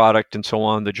nature of the product and so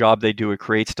on, the job they do, it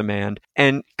creates demand.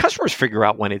 And customers figure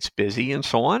out when it's busy and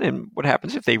so on. And what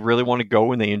happens if they really want to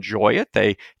go and they enjoy it?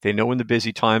 They know when the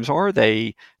busy times are.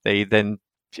 They then,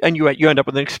 and you end up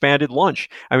with an expanded lunch.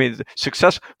 I mean,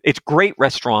 it's great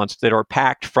restaurants that are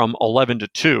packed from 11 to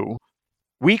 2.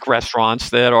 Weak restaurants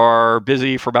that are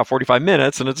busy for about 45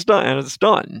 minutes and it's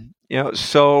done.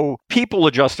 So people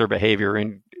adjust their behavior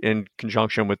in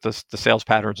conjunction with the sales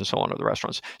patterns and so on of the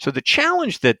restaurants. So the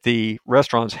challenge that the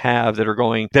restaurants have that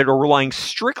are relying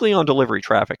strictly on delivery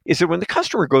traffic is that when the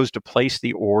customer goes to place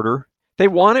the order, they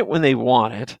want it when they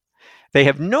want it. They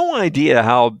have no idea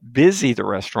how busy the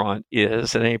restaurant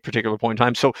is at any particular point in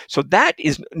time. So that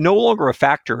is no longer a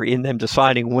factor in them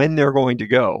deciding when they're going to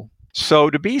go. So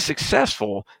to be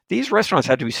successful, these restaurants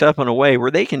have to be set up in a way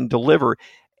where they can deliver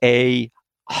a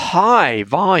high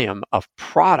volume of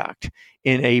product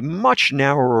in a much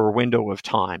narrower window of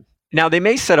time. Now, they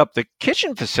may set up the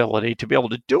kitchen facility to be able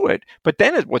to do it, but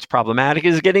then what's problematic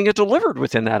is getting it delivered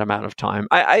within that amount of time.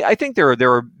 I think there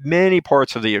are many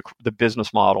parts of the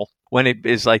business model when it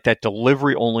is like that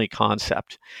delivery-only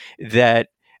concept that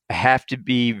have to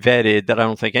be vetted, that I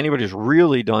don't think anybody's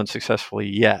really done successfully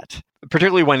yet,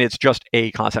 particularly when it's just a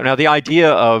concept. Now, the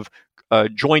idea of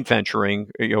joint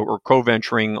venturing, or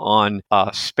co-venturing on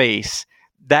space,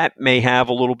 that may have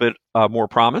a little bit more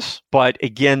promise. But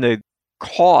again, the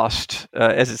cost,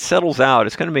 as it settles out,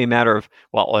 it's going to be a matter of,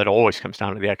 well, it always comes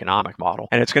down to the economic model.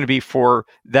 And it's going to be for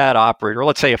that operator.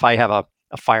 Let's say if I have a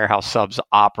Firehouse Subs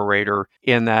operator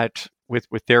in that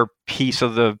with their piece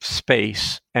of the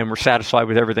space, and we're satisfied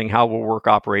with everything, how we'll work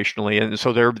operationally, and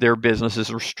so their business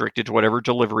is restricted to whatever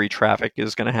delivery traffic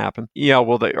is going to happen.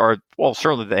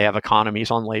 Certainly they have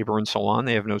economies on labor and so on.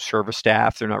 They have no service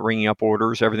staff. They're not ringing up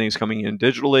orders. Everything's coming in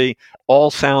digitally. All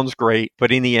sounds great,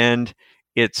 but in the end,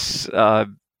 it's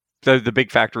the big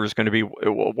factor is going to be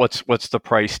what's the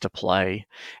price to play,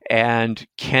 and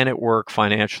can it work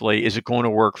financially? Is it going to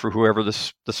work for whoever the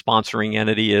sponsoring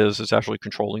entity is that's actually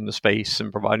controlling the space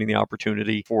and providing the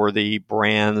opportunity for the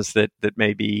brands that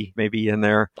may be in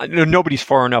there? Nobody's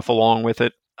far enough along with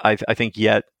it, I think,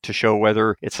 yet to show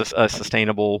whether it's a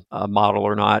sustainable model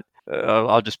or not.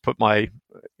 I'll just put my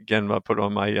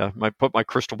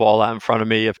crystal ball out in front of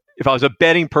me. If I was a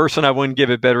betting person, I wouldn't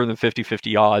give it better than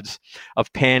 50-50 odds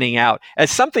of panning out as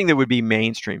something that would be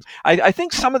mainstream. I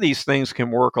think some of these things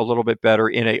can work a little bit better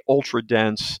in a ultra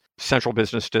dense central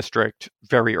business district,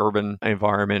 very urban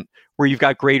environment where you've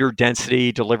got greater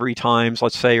density, delivery times,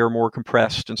 let's say, are more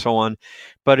compressed and so on.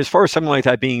 But as far as something like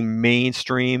that being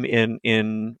mainstream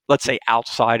in let's say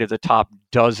outside of the top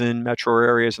dozen metro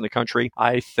areas in the country,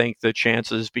 I think the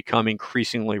chances become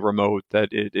increasingly remote that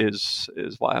it is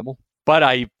viable. But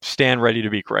I stand ready to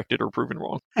be corrected or proven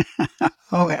wrong.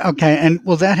 Okay. And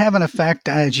will that have an effect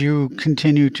as you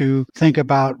continue to think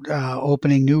about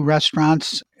opening new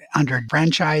restaurants under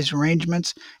franchise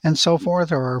arrangements and so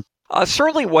forth? Or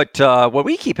certainly, what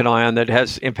we keep an eye on that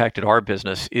has impacted our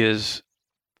business is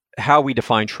how we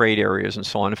define trade areas and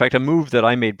so on. In fact, a move that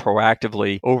I made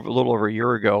proactively a little over a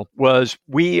year ago was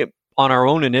we, on our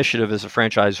own initiative as a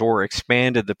franchisor,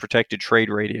 expanded the protected trade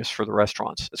radius for the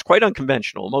restaurants. It's quite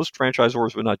unconventional. Most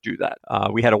franchisors would not do that.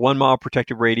 We had a 1 mile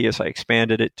protected radius. I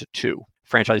expanded it to 2.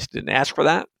 Franchise didn't ask for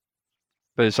that,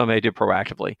 but it's something I did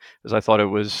proactively because I thought it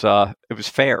was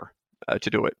fair to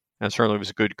do it. And certainly it was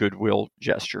a good goodwill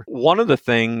gesture. One of the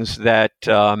things that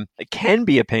can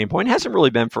be a pain point, hasn't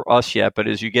really been for us yet, but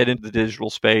as you get into the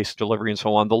digital space, delivery and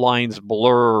so on, the lines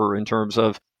blur in terms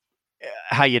of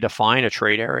how you define a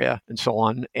trade area and so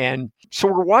on. And so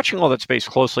we're watching all that space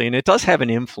closely, and it does have an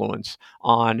influence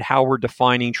on how we're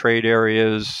defining trade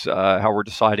areas, how we're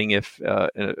deciding if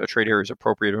a trade area is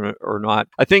appropriate or not.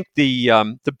 I think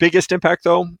the biggest impact,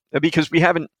 though, because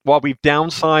while we've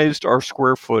downsized our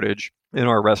square footage in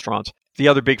our restaurants, the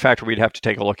other big factor we'd have to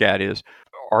take a look at is,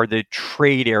 are the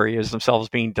trade areas themselves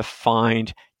being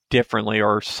defined differently?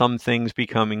 Are some things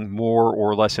becoming more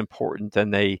or less important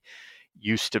than they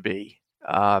used to be?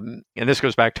 And this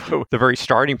goes back to the very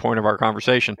starting point of our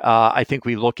conversation. I think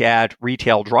we look at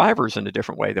retail drivers in a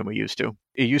different way than we used to.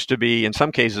 It used to be, in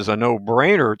some cases, a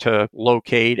no-brainer to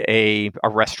locate a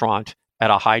restaurant at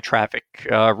a high-traffic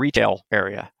retail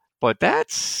area. But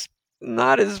that's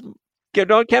not as...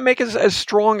 can't make as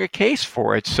strong a case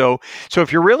for it. So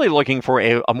if you're really looking for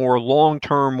a more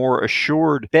long-term, more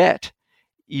assured bet,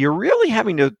 you're really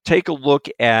having to take a look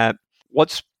at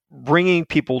what's bringing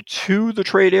people to the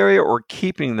trade area or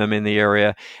keeping them in the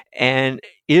area, and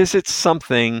is it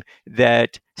something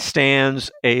that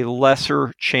stands a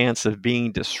lesser chance of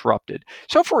being disrupted?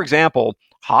 So, for example,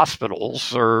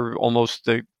 hospitals are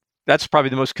that's probably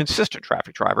the most consistent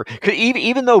traffic driver.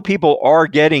 Even though people are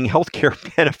getting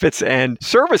healthcare benefits and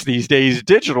service these days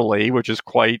digitally, which is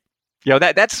quite,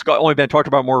 that's only been talked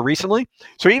about more recently.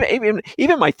 So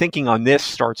even my thinking on this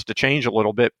starts to change a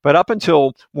little bit. But up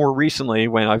until more recently,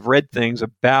 when I've read things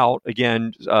about,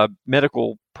 again,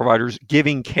 medical providers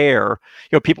giving care,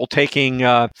 people taking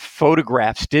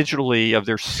photographs digitally of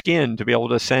their skin to be able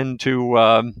to send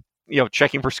to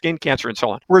checking for skin cancer and so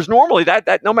on. Whereas normally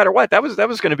that no matter what, that was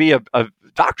going to be a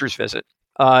doctor's visit.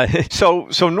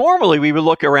 So normally we would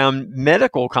look around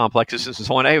medical complexes and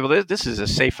so on. Hey, well, this is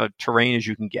as safe a terrain as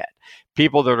you can get.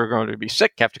 People that are going to be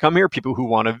sick have to come here. People who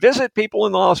want to visit people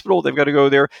in the hospital, they've got to go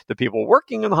there. The people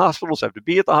working in the hospitals have to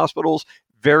be at the hospitals.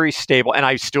 Very stable. And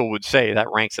I still would say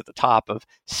that ranks at the top of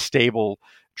stable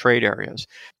trade areas.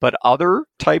 But other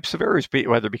types of areas,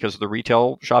 whether because of the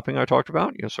retail shopping I talked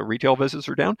about, so retail visits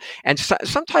are down, and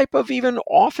some type of even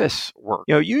office work.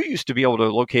 You used to be able to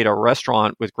locate a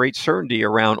restaurant with great certainty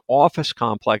around office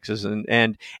complexes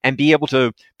and be able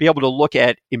to look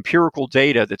at empirical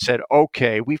data that said,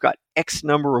 okay, we've got X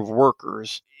number of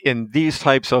workers in these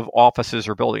types of offices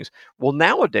or buildings. Well,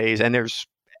 nowadays,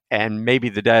 and maybe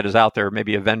the data is out there.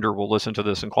 Maybe a vendor will listen to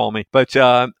this and call me. But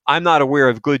I'm not aware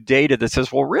of good data that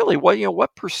says, well, really,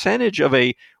 what percentage of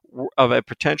a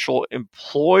potential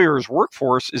employer's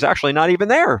workforce is actually not even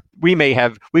there? We may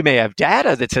have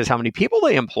data that says how many people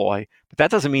they employ, but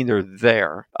that doesn't mean they're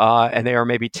there. And they are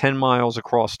maybe 10 miles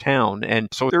across town. And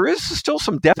so there is still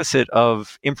some deficit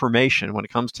of information when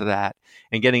it comes to that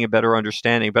and getting a better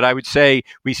understanding. But I would say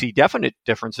we see definite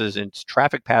differences in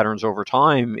traffic patterns over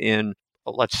time in,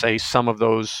 let's say, some of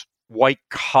those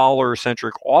white-collar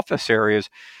centric office areas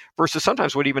versus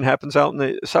sometimes what even happens out in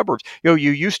the suburbs. You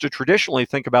used to traditionally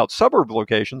think about suburb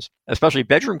locations, especially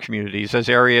bedroom communities, as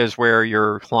areas where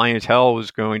your clientele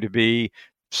was going to be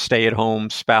stay-at-home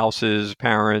spouses,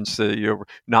 parents,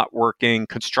 not working,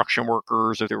 construction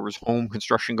workers, if there was home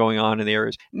construction going on in the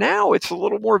areas. Now it's a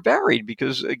little more varied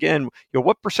because, again,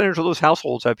 what percentage of those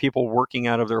households have people working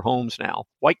out of their homes now,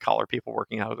 white-collar people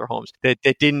working out of their homes, that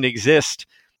didn't exist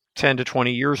 10 to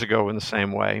 20 years ago in the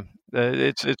same way?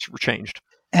 It's changed.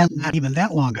 And not even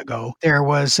that long ago, there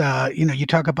was, you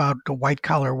talk about the white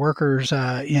collar workers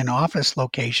in office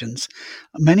locations.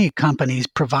 Many companies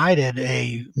provided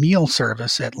a meal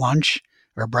service at lunch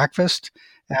or breakfast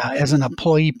as an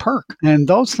employee perk. And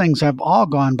those things have all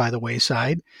gone by the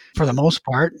wayside for the most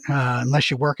part, unless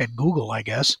you work at Google, I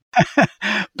guess.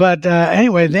 But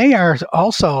anyway, they are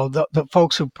also the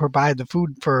folks who provide the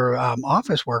food for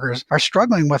office workers are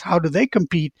struggling with how do they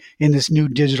compete in this new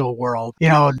digital world?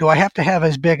 Do I have to have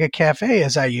as big a cafe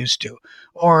as I used to?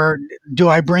 Or do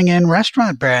I bring in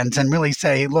restaurant brands and really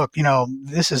say, look,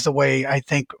 this is the way I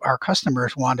think our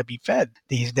customers want to be fed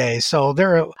these days? So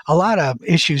there are a lot of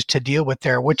issues to deal with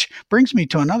there, which brings me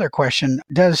to another question.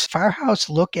 Does Firehouse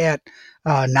look at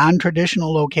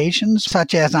non-traditional locations,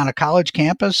 such as on a college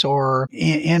campus or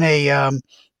in a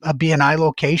BNI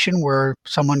location where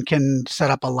someone can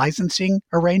set up a licensing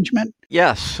arrangement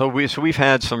Yes, so we've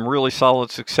had some really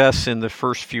solid success in the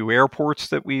first few airports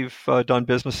that we've done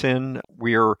business in.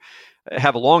 We're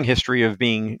have a long history of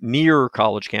being near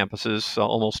college campuses. So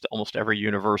almost every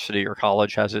university or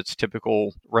college has its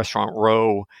typical restaurant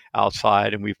row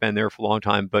outside, and we've been there for a long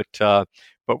time.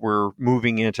 But we're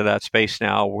moving into that space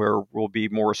now where we'll be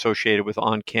more associated with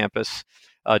on-campus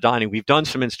dining. We've done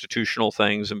some institutional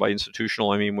things, and by institutional,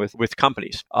 I mean with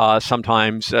companies.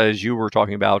 Sometimes, as you were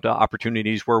talking about,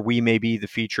 opportunities where we may be the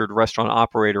featured restaurant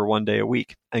operator one day a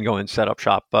week and go and set up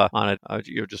shop on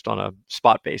just on a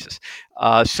spot basis.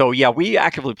 So yeah, we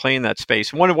actively play in that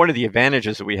space. One of the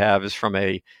advantages that we have is from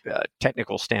a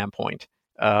technical standpoint.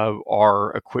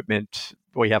 Our equipment,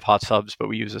 we have hot subs, but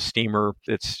we use a steamer.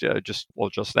 It's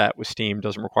just that with steam,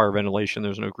 doesn't require ventilation.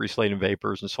 There's no grease laden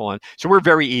vapors and so on. So we're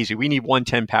very easy. We need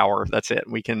 110 power. That's it.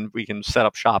 We can set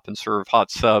up shop and serve hot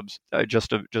subs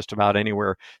just about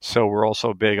anywhere. So we're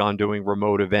also big on doing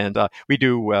remote events. We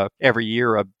do every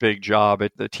year a big job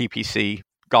at the TPC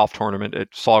golf tournament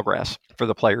at Sawgrass for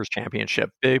the Players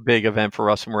Championship. Big event for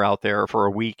us, and we're out there for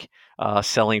a week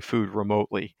selling food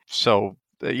remotely. So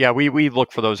yeah, we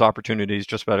look for those opportunities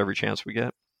just about every chance we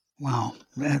get. Wow,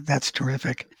 that's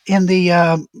terrific. In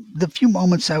the few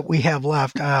moments that we have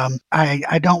left,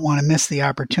 I don't want to miss the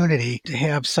opportunity to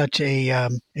have such a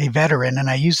veteran, and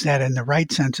I use that in the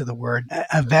right sense of the word,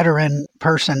 a veteran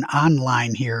person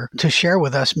online here to share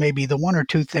with us maybe the one or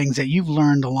two things that you've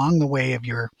learned along the way of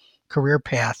your career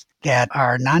path that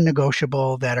are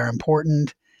non-negotiable, that are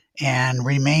important, and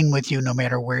remain with you no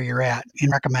matter where you're at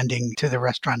in recommending to the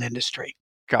restaurant industry.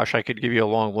 Gosh, I could give you a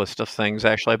long list of things,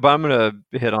 actually, but I'm going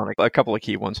to hit on a couple of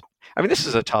key ones. I mean, this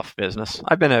is a tough business.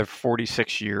 I've been at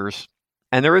 46 years,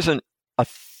 and there isn't a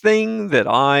thing that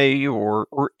I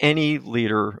or any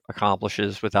leader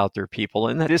accomplishes without their people,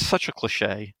 and that is such a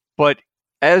cliche. But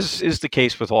as is the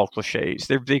case with all cliches,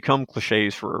 they've become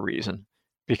cliches for a reason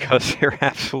because they're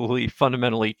absolutely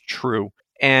fundamentally true.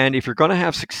 And if you're going to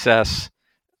have success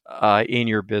in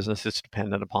your business, it's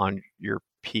dependent upon your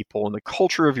people and the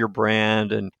culture of your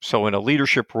brand. And so in a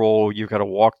leadership role, you've got to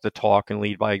walk the talk and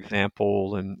lead by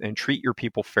example and treat your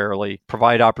people fairly,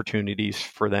 provide opportunities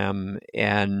for them.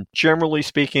 And generally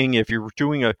speaking, if you're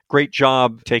doing a great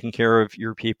job taking care of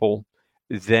your people,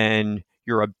 then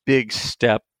you're a big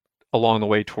step along the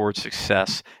way towards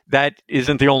success. That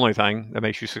isn't the only thing that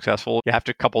makes you successful. You have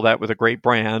to couple that with a great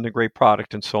brand, a great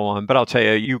product, and so on. But I'll tell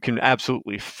you, you can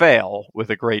absolutely fail with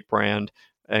a great brand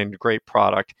and great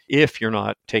product if you're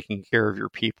not taking care of your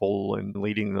people and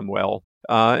leading them well.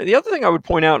 The other thing I would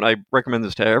point out, and I recommend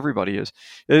this to everybody, is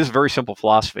it is a very simple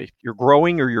philosophy. You're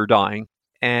growing or you're dying.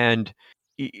 And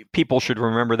people should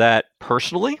remember that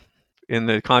personally. In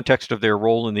the context of their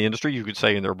role in the industry, you could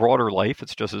say in their broader life,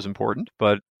 it's just as important.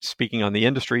 But speaking on the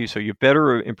industry, so you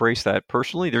better embrace that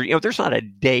personally. There's not a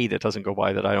day that doesn't go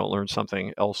by that I don't learn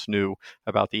something else new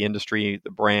about the industry,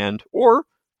 the brand, or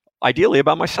ideally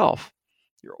about myself.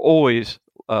 You're always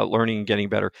learning and getting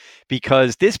better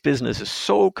because this business is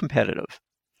so competitive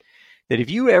that if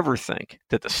you ever think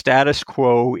that the status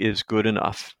quo is good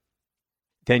enough,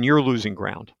 then you're losing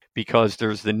ground. Because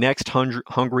there's the next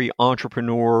hungry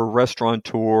entrepreneur,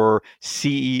 restaurateur,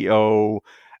 CEO,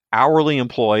 hourly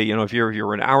employee. If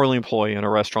you're an hourly employee in a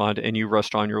restaurant and you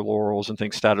rest on your laurels and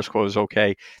think status quo is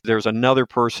okay, there's another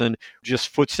person just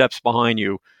footsteps behind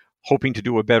you, hoping to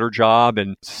do a better job.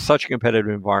 And such a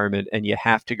competitive environment, and you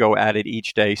have to go at it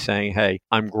each day saying, hey,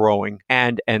 I'm growing,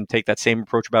 and take that same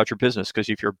approach about your business. Because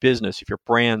if your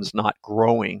brand's not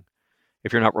growing,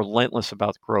 if you're not relentless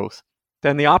about the growth,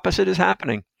 then the opposite is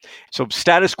happening. So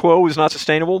status quo is not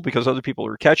sustainable because other people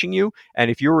are catching you.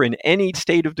 And if you're in any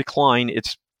state of decline,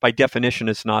 it's by definition,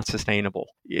 it's not sustainable.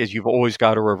 You've always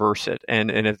got to reverse it.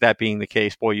 And if that being the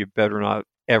case, boy, you better not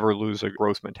ever lose a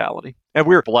growth mentality. And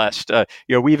we're blessed.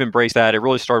 We've embraced that. It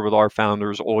really started with our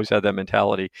founders, always had that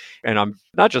mentality. And I'm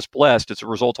not just blessed, it's a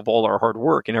result of all our hard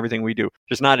work and everything we do.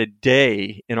 There's not a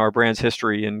day in our brand's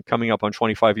history and coming up on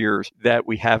 25 years that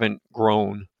we haven't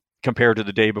grown compared to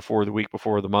the day before, the week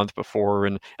before, the month before.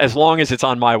 And as long as it's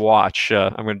on my watch,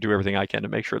 I'm going to do everything I can to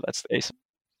make sure that's the case.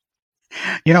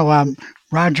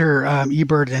 Roger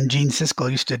Ebert and Gene Siskel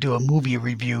used to do a movie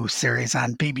review series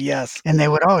on PBS, and they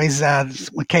would always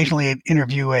occasionally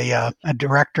interview a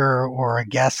director or a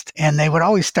guest, and they would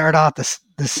always start out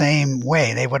the same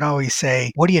way. They would always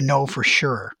say, what do you know for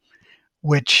sure?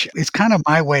 Which is kind of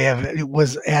my way of, it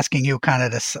was asking you kind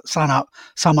of to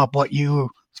sum up what you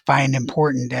find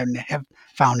important and have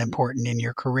found important in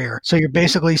your career. So you're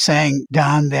basically saying,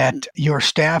 Don, that your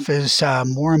staff is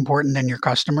more important than your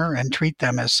customer and treat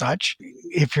them as such.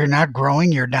 If you're not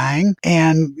growing, you're dying.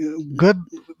 And good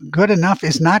good enough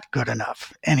is not good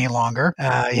enough any longer.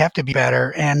 You have to be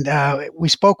better. And we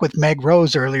spoke with Meg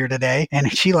Rose earlier today,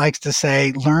 and she likes to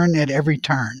say, learn at every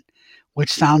turn,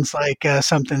 which sounds like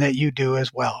something that you do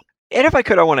as well. And if I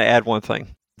could, I want to add one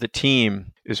thing. The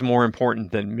team is more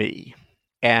important than me.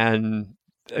 And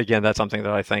again, that's something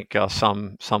that I think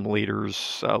some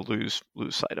leaders lose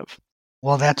sight of.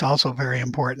 Well, that's also very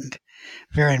important.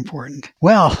 Very important.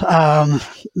 Well,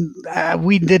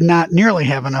 we did not nearly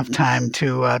have enough time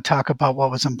to talk about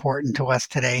what was important to us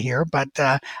today here, but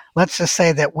let's just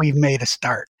say that we've made a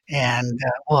start, and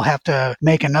we'll have to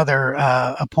make another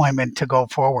appointment to go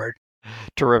forward.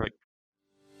 Terrific.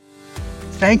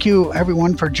 Thank you,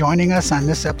 everyone, for joining us on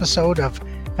this episode of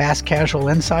Fast Casual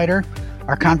Insider.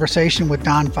 Our conversation with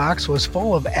Don Fox was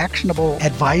full of actionable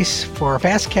advice for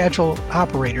fast casual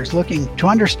operators looking to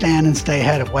understand and stay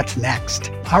ahead of what's next.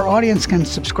 Our audience can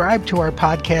subscribe to our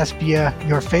podcast via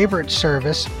your favorite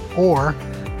service or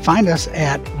find us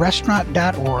at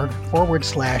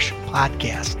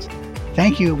restaurant.org/podcasts.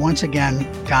 Thank you once again,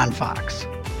 Don Fox.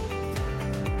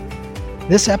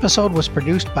 This episode was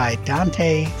produced by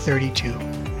Dante32.